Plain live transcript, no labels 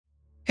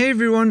Hey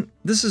everyone,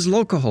 this is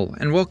Lolcohol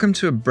and welcome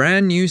to a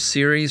brand new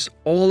series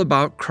all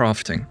about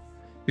crafting.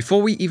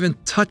 Before we even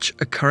touch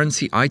a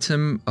currency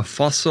item, a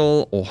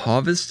fossil or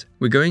harvest,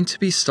 we're going to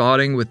be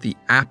starting with the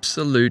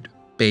absolute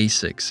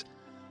basics.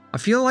 I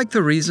feel like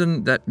the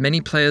reason that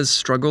many players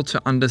struggle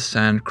to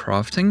understand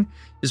crafting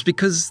is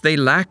because they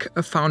lack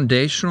a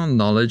foundational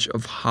knowledge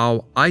of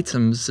how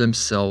items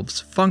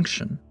themselves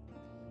function.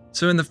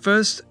 So in the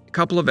first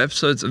couple of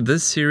episodes of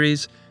this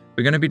series,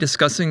 we're going to be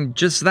discussing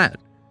just that.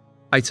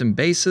 Item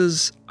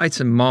bases,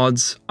 item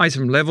mods,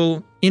 item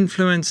level,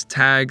 influence,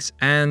 tags,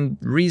 and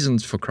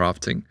reasons for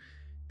crafting.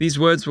 These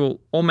words will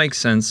all make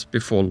sense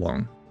before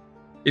long.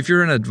 If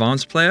you're an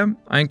advanced player,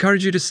 I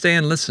encourage you to stay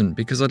and listen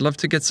because I'd love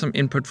to get some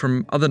input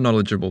from other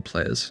knowledgeable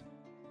players.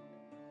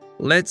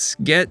 Let's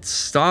get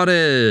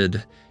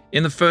started!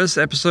 In the first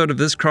episode of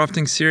this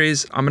crafting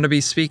series, I'm going to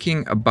be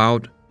speaking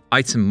about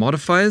item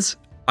modifiers,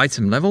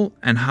 item level,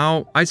 and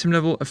how item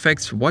level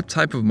affects what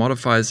type of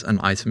modifiers an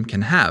item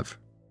can have.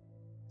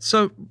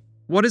 So,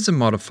 what is a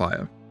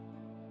modifier?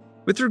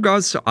 With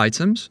regards to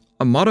items,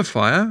 a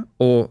modifier,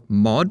 or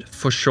mod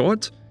for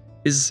short,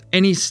 is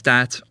any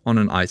stat on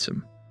an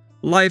item.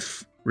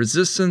 Life,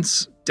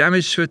 resistance,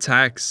 damage to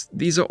attacks,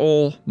 these are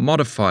all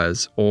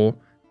modifiers or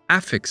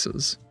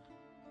affixes.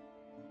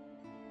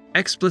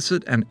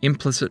 Explicit and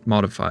implicit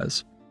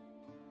modifiers.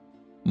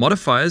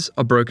 Modifiers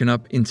are broken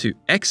up into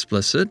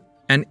explicit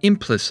and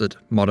implicit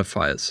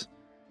modifiers.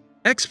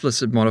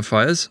 Explicit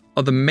modifiers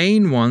are the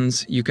main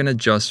ones you can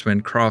adjust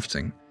when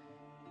crafting.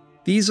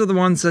 These are the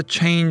ones that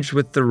change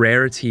with the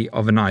rarity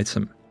of an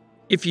item.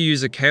 If you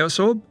use a Chaos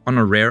Orb on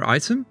a rare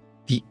item,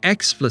 the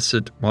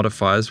explicit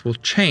modifiers will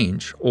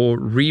change or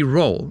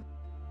re-roll.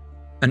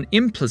 An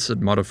implicit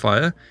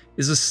modifier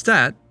is a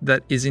stat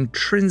that is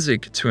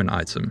intrinsic to an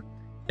item.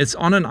 It's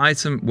on an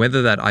item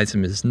whether that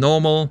item is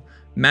normal,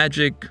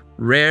 magic,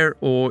 rare,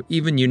 or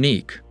even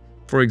unique.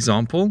 For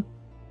example,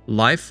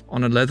 life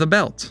on a leather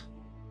belt,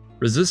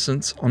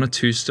 resistance on a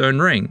 2-stone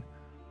ring,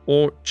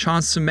 or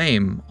chance to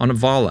maim on a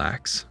Varl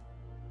axe.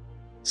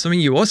 Something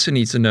you also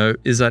need to know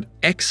is that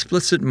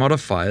explicit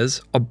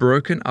modifiers are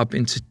broken up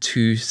into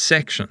two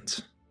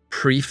sections,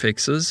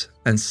 prefixes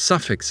and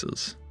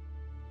suffixes.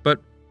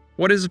 But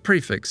what is a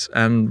prefix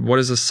and what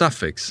is a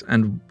suffix,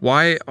 and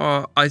why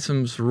are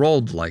items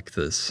rolled like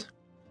this?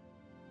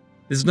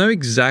 There's no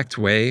exact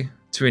way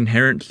to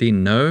inherently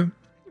know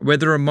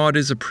whether a mod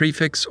is a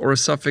prefix or a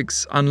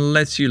suffix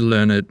unless you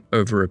learn it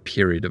over a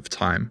period of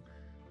time.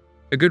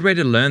 A good way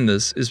to learn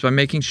this is by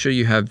making sure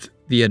you have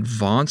the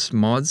advanced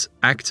mods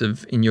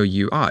active in your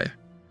UI.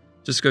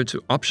 Just go to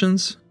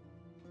Options,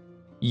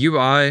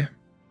 UI,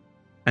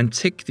 and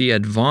tick the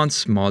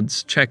Advanced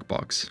Mods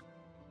checkbox.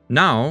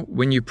 Now,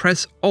 when you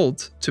press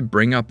Alt to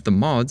bring up the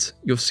mods,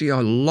 you'll see a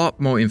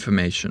lot more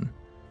information.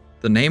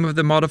 The name of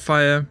the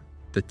modifier,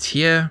 the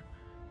tier,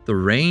 the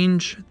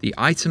range, the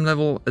item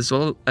level, as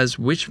well as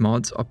which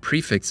mods are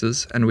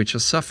prefixes and which are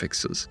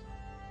suffixes.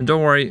 And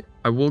don't worry,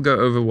 I will go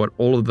over what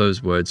all of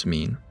those words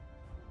mean.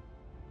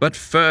 But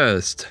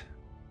first,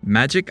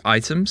 magic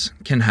items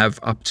can have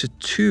up to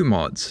 2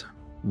 mods,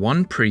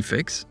 1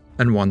 prefix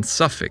and 1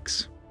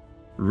 suffix.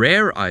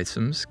 Rare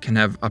items can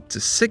have up to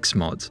 6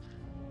 mods,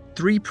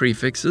 3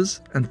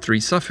 prefixes and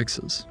 3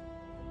 suffixes.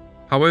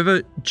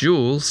 However,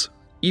 jewels,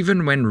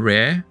 even when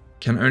rare,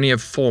 can only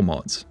have 4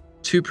 mods,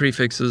 2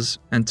 prefixes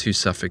and 2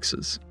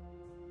 suffixes.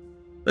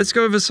 Let's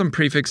go over some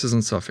prefixes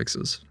and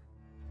suffixes.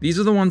 These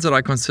are the ones that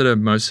I consider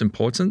most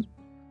important.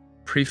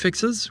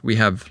 Prefixes, we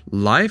have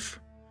life,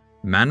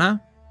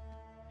 mana,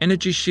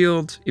 energy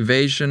shield,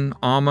 evasion,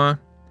 armor,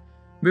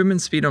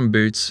 movement speed on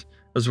boots,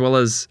 as well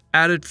as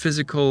added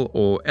physical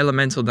or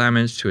elemental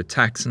damage to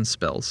attacks and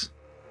spells.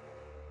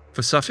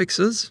 For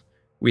suffixes,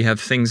 we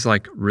have things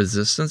like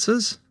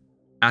resistances,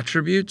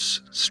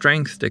 attributes,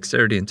 strength,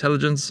 dexterity,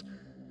 intelligence,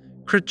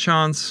 crit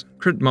chance,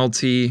 crit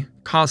multi,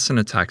 cast and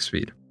attack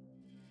speed.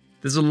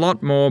 There's a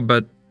lot more,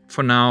 but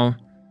for now,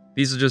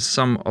 these are just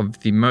some of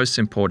the most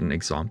important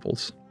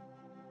examples.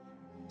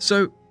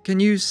 So, can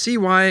you see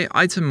why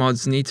item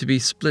mods need to be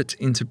split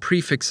into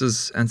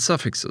prefixes and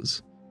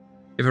suffixes?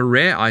 If a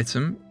rare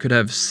item could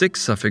have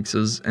 6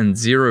 suffixes and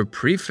 0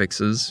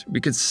 prefixes, we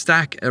could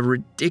stack a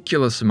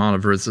ridiculous amount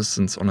of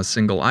resistance on a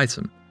single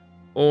item.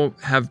 Or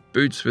have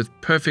boots with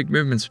perfect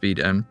movement speed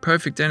and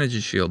perfect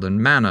energy shield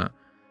and mana.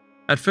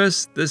 At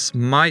first, this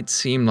might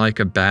seem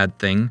like a bad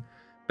thing,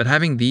 but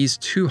having these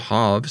 2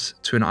 halves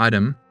to an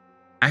item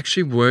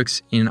actually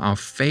works in our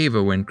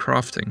favor when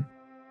crafting.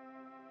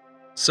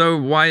 So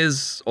why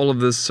is all of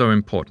this so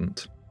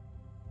important?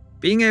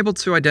 Being able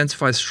to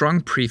identify strong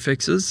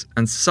prefixes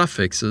and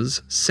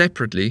suffixes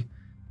separately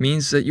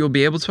means that you'll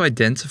be able to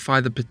identify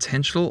the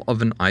potential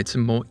of an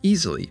item more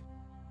easily.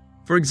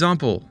 For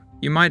example,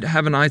 you might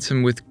have an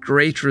item with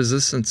great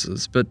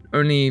resistances, but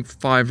only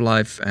 5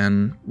 life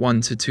and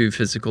 1 to 2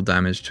 physical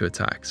damage to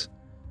attacks.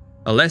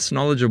 A less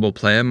knowledgeable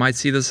player might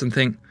see this and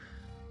think,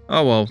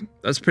 oh well,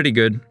 that's pretty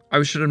good. I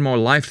wish it had more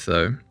life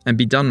though, and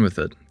be done with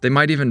it. They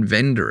might even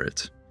vendor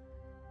it.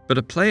 But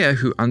a player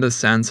who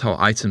understands how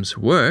items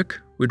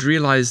work would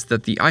realize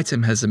that the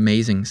item has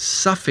amazing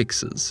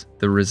suffixes,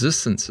 the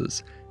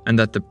resistances, and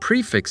that the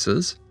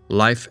prefixes,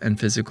 life and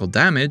physical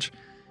damage,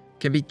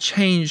 can be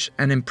changed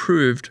and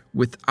improved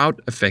without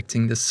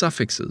affecting the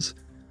suffixes.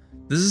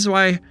 This is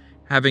why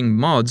having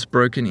mods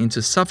broken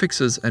into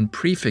suffixes and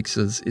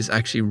prefixes is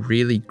actually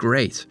really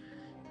great.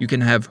 You can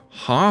have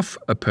half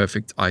a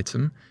perfect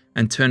item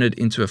and turn it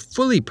into a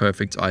fully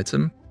perfect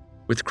item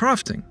with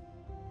crafting.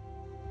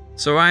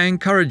 So I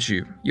encourage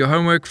you, your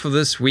homework for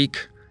this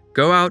week,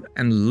 go out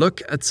and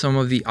look at some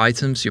of the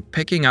items you're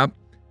picking up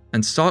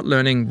and start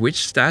learning which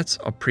stats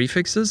are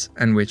prefixes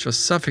and which are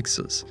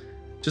suffixes.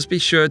 Just be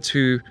sure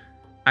to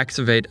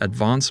activate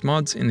advanced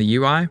mods in the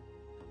UI.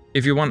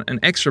 If you want an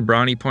extra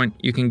brownie point,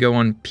 you can go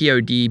on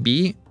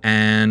PoDB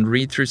and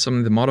read through some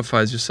of the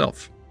modifiers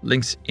yourself.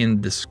 Links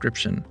in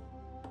description.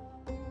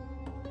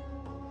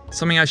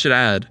 Something I should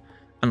add,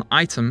 an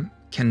item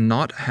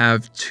cannot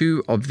have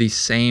two of the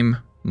same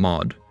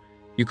mod.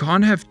 You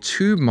can't have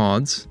two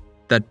mods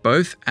that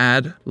both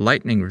add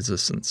lightning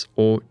resistance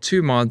or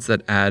two mods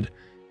that add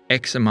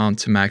X amount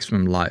to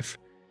maximum life.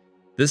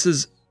 This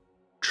is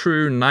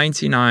true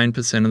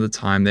 99% of the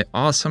time. There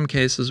are some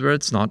cases where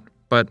it's not,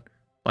 but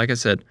like I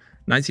said,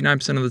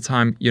 99% of the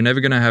time, you're never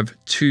going to have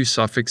two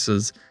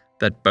suffixes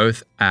that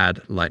both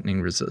add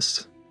lightning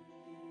resist.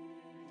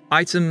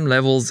 Item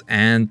levels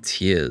and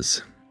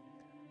tiers.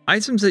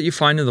 Items that you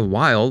find in the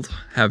wild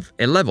have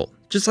a level,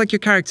 just like your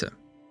character.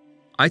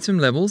 Item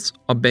levels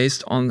are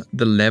based on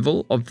the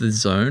level of the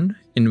zone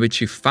in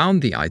which you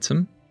found the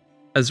item,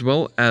 as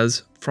well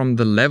as from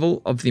the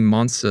level of the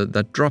monster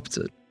that dropped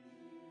it.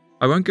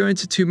 I won't go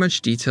into too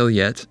much detail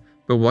yet,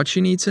 but what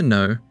you need to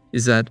know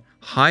is that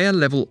higher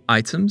level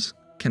items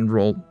can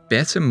roll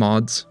better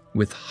mods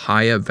with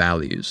higher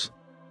values.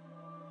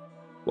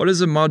 What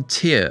is a mod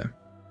tier?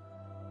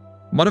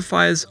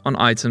 Modifiers on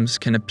items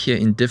can appear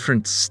in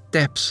different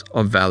steps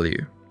of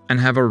value and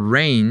have a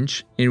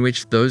range in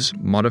which those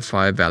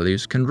modifier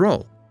values can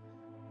roll.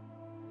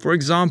 For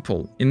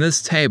example, in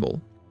this table,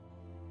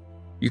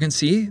 you can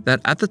see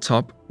that at the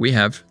top we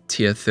have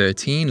tier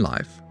 13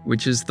 life,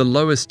 which is the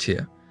lowest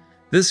tier.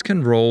 This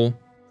can roll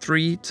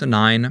 3 to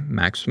 9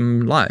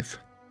 maximum life.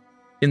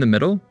 In the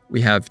middle, we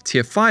have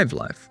tier 5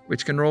 life,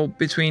 which can roll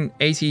between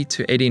 80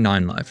 to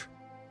 89 life.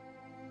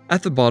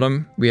 At the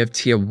bottom, we have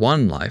tier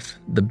 1 life,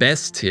 the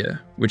best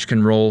tier, which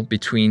can roll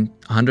between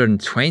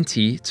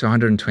 120 to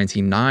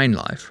 129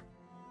 life.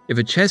 If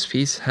a chess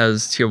piece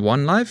has tier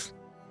 1 life,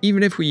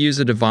 even if we use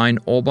a divine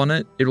orb on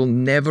it, it will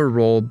never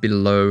roll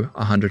below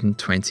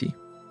 120.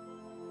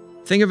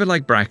 Think of it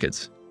like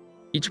brackets.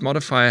 Each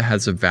modifier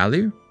has a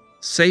value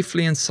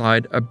safely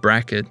inside a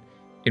bracket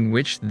in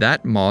which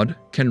that mod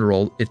can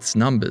roll its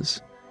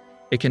numbers.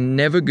 It can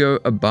never go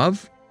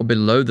above or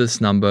below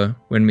this number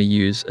when we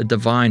use a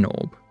divine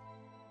orb.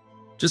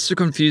 Just to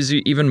confuse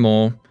you even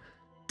more,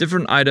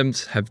 different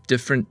items have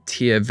different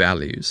tier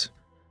values.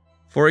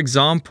 For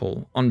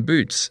example, on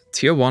boots,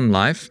 tier 1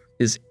 life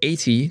is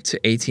 80 to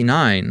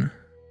 89,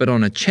 but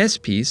on a chess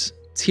piece,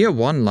 tier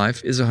 1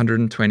 life is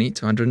 120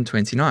 to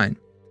 129.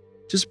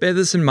 Just bear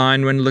this in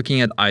mind when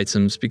looking at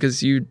items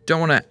because you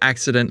don't want to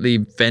accidentally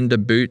vendor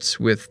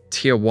boots with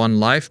tier 1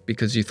 life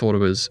because you thought it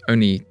was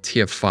only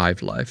tier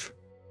 5 life.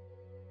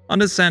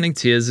 Understanding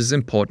tiers is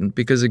important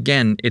because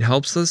again, it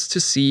helps us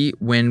to see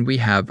when we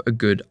have a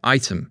good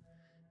item.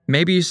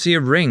 Maybe you see a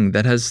ring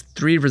that has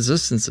 3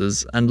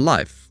 resistances and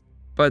life,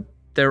 but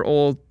they're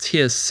all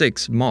tier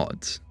 6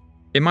 mods.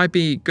 It might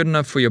be good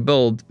enough for your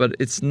build, but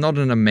it's not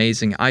an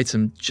amazing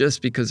item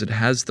just because it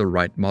has the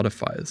right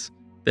modifiers.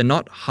 They're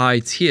not high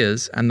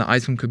tiers and the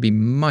item could be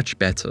much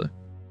better.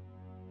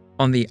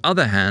 On the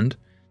other hand,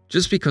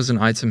 just because an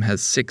item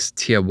has 6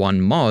 tier 1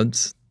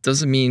 mods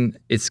doesn't mean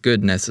it's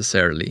good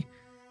necessarily.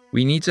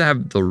 We need to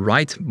have the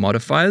right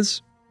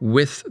modifiers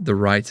with the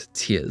right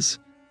tiers.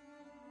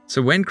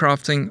 So when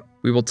crafting,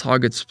 we will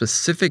target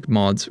specific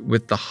mods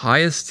with the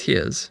highest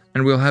tiers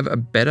and we'll have a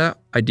better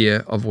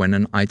idea of when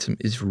an item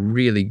is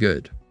really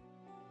good.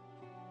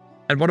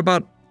 And what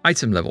about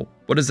item level?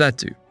 What does that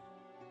do?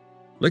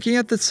 Looking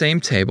at the same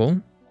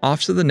table,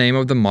 after the name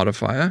of the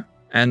modifier,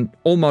 and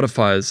all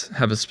modifiers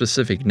have a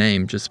specific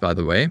name just by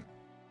the way,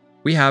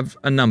 we have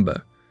a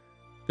number.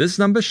 This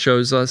number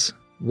shows us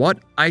what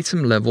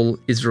item level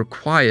is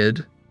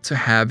required to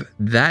have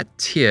that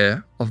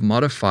tier of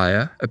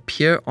modifier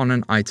appear on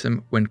an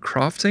item when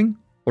crafting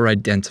or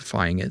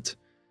identifying it.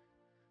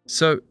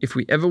 So if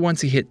we ever want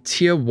to hit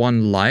tier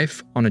 1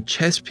 life on a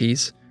chess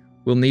piece,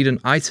 we'll need an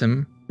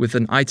item with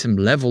an item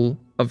level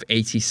of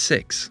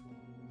 86.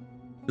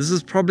 This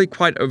is probably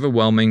quite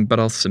overwhelming, but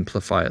I'll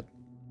simplify it.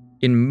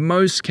 In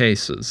most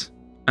cases,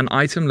 an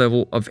item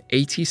level of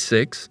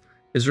 86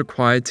 is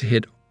required to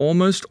hit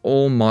almost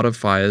all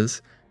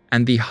modifiers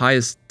and the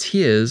highest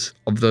tiers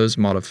of those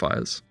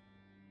modifiers.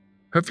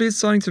 Hopefully it's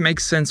starting to make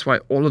sense why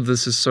all of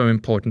this is so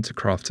important to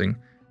crafting.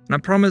 And I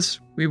promise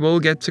we will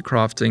get to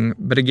crafting,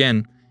 but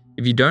again,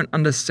 if you don't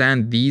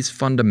understand these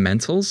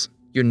fundamentals,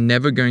 you're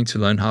never going to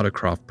learn how to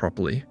craft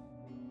properly.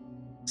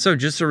 So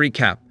just to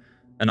recap,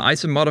 an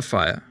item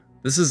modifier,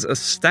 This is a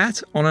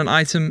stat on an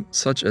item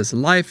such as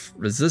life,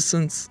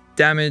 resistance,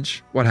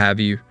 damage, what have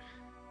you.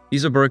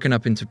 These are broken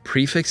up into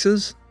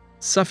prefixes,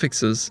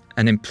 suffixes,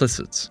 and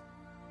implicits.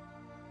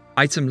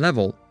 Item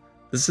level.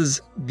 This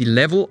is the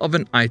level of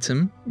an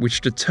item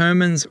which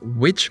determines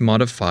which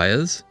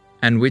modifiers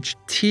and which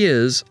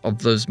tiers of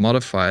those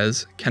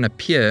modifiers can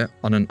appear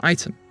on an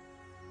item.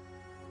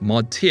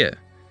 Mod tier.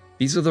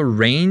 These are the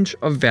range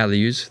of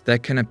values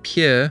that can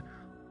appear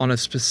on a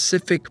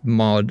specific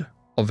mod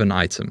of an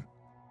item.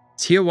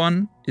 Tier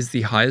 1 is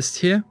the highest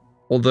tier,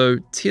 although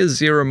tier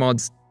 0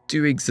 mods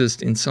do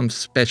exist in some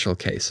special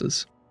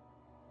cases.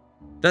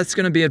 That's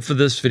going to be it for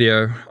this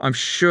video. I'm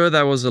sure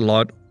that was a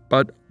lot,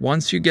 but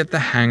once you get the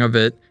hang of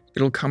it,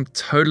 it'll come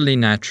totally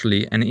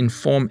naturally and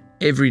inform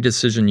every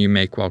decision you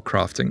make while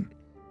crafting.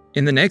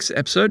 In the next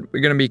episode, we're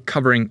going to be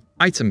covering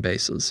item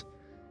bases.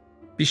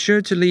 Be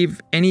sure to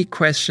leave any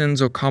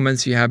questions or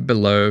comments you have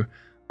below.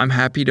 I'm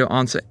happy to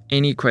answer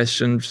any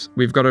questions.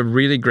 We've got a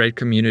really great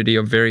community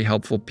of very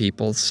helpful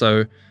people,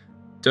 so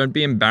don't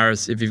be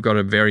embarrassed if you've got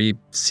a very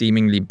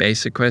seemingly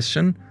basic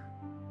question.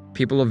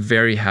 People are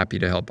very happy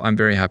to help. I'm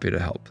very happy to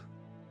help.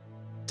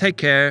 Take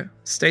care,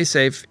 stay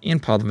safe in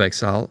Path of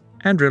Exile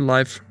and real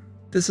life.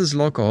 This is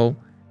Lolcohol.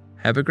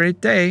 Have a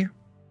great day.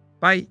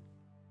 Bye.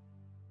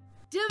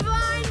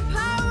 Divine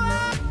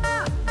power!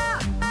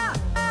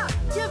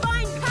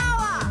 Divine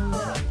power!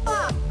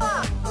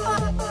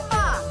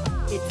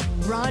 It's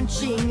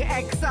branching,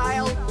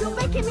 Exile. You're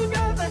making me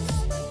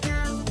nervous.